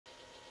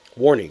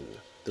Warning: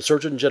 the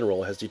Surgeon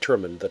General has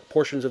determined that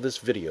portions of this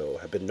video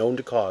have been known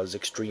to cause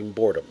extreme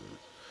boredom.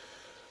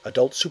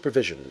 Adult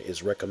supervision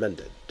is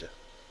recommended.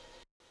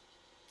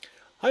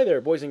 Hi there,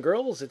 boys and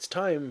girls. It's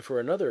time for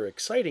another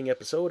exciting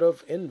episode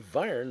of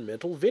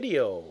Environmental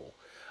Video.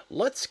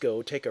 Let's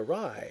go take a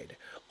ride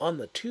on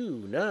the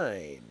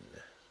 29.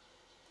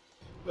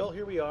 Well,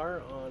 here we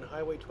are on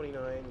Highway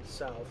 29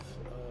 south,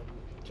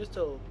 just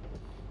a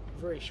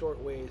very short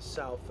ways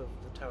south of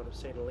the town of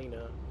St.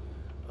 Helena.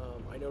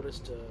 I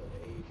noticed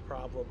a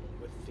problem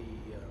with the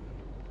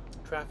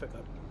traffic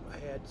up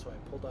ahead, so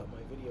I pulled out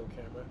my video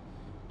camera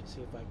to see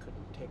if I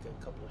couldn't take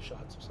a couple of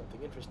shots of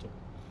something interesting.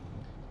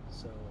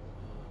 So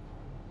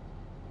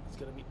it's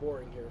going to be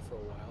boring here for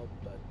a while,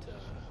 but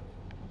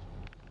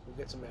we'll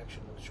get some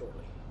action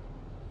shortly.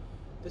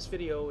 This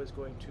video is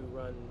going to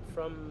run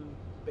from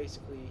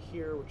basically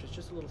here, which is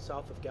just a little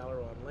south of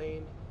Galeron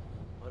Lane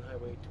on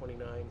Highway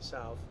 29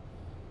 south,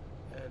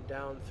 and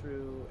down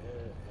through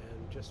and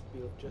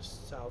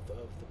just south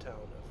of the town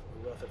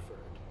of Rutherford.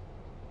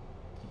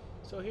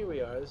 So here we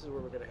are. This is where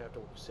we're going to have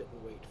to sit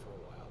and wait for a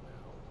while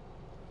now.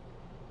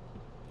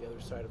 The other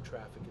side of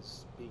traffic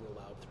is being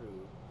allowed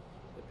through.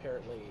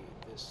 Apparently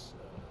there's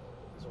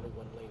only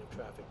one lane of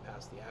traffic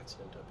past the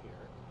accident up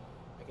here.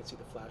 I can see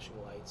the flashing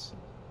lights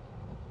and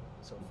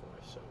so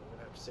forth, so we're going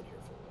to have to sit here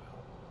for a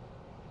while.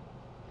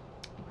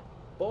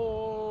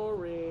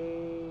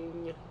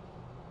 Boring!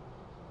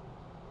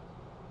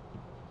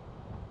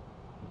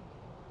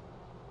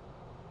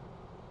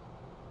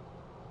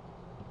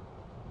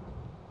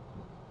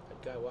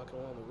 Guy walking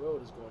along the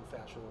road is going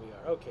faster than we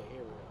are. Okay,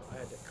 here we go. I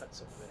had to cut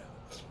some of it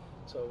out.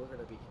 So we're going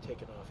to be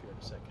taking off here in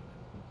a second.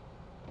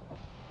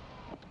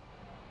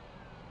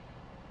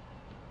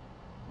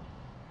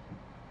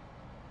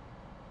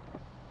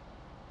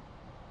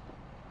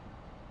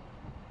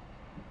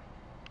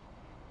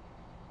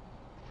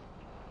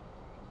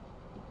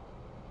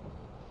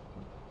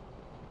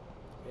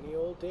 Any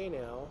old day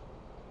now.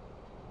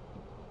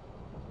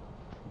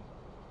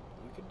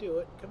 You can do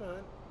it. Come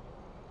on.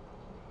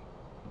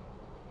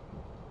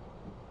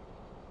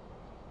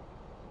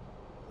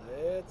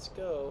 Let's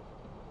go.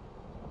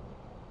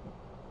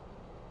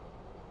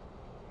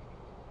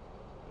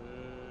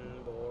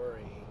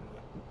 Boring.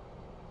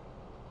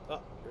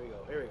 Oh, here we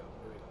go, here we go,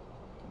 here we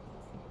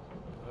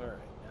go.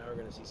 Alright, now we're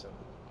going to see something.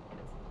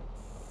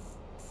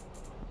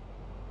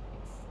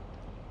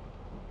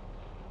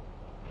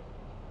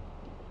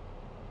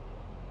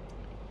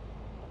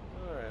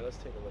 Alright, let's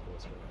take a look at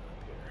what's going on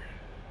up here.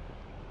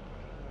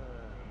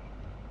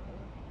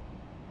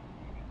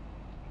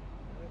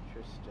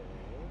 Interesting.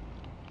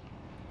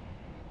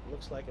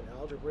 Looks like an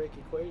algebraic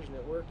equation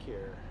at work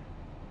here.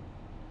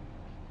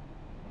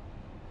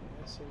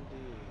 Yes,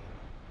 indeed.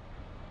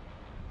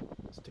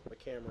 Stick my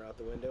camera out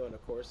the window, and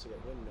of course, I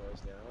got wind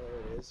noise now. There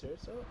it is.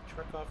 There's a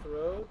truck off the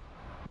road.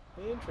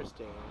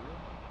 Interesting.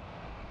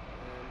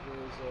 And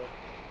here's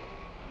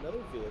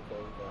another vehicle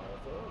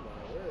involved. Oh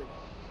my word.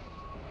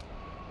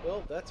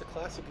 Well, that's a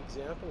classic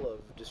example of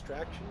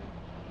distraction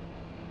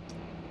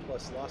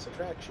plus loss of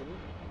traction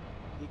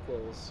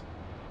equals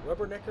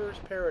rubbernecker's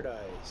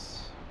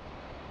paradise.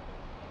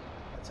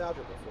 That's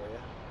algebra for you.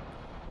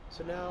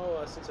 So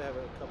now, since I have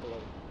a couple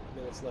of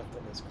minutes left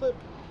on this clip,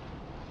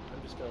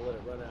 I'm just going to let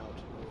it run out.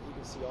 You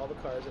can see all the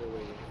cars that are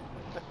waiting.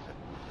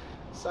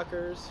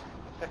 Suckers.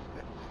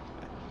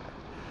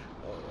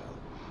 Oh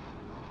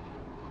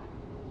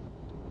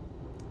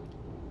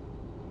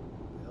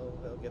well.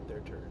 They'll get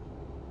their turn.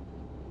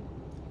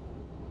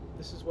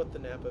 This is what the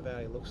Napa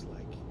Valley looks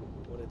like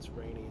when it's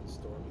rainy and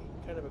stormy.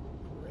 Kind of a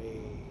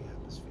gray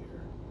atmosphere.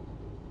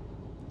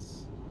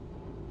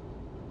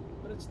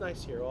 But it's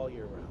nice here all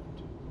year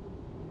round.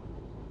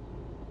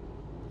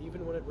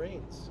 Even when it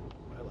rains,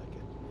 I like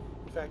it.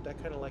 In fact, I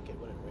kind of like it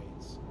when it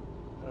rains.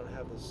 I don't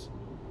have this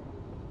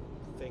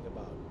thing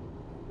about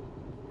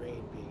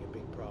rain being a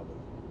big problem.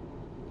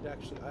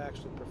 I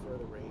actually prefer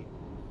the rain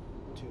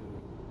to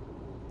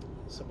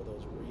some of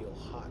those real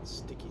hot,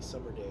 sticky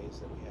summer days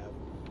that we have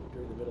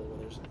during the middle when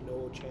there's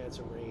no chance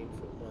of rain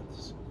for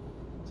months.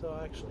 So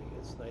actually,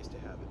 it's nice to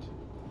have it.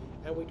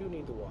 And we do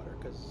need the water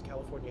because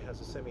California has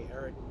a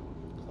semi-arid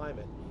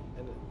climate,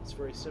 and it's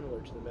very similar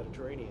to the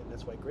Mediterranean.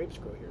 That's why grapes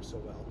grow here so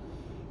well.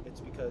 It's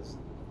because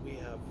we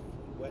have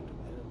wet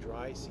and a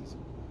dry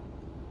season.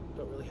 We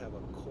don't really have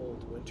a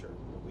cold winter,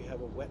 but we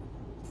have a wet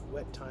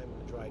time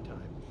and a dry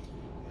time.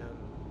 And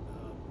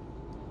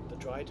the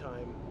dry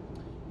time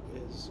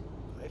is,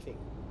 I think,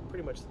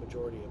 pretty much the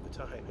majority of the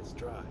time it's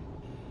dry.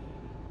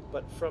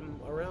 But from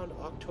around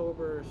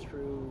October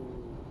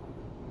through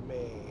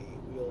May,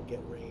 we'll get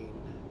rain.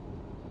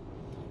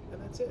 And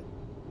that's it.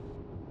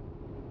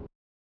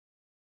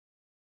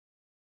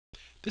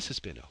 This has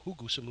been a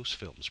Hugusamus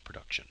Films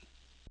production.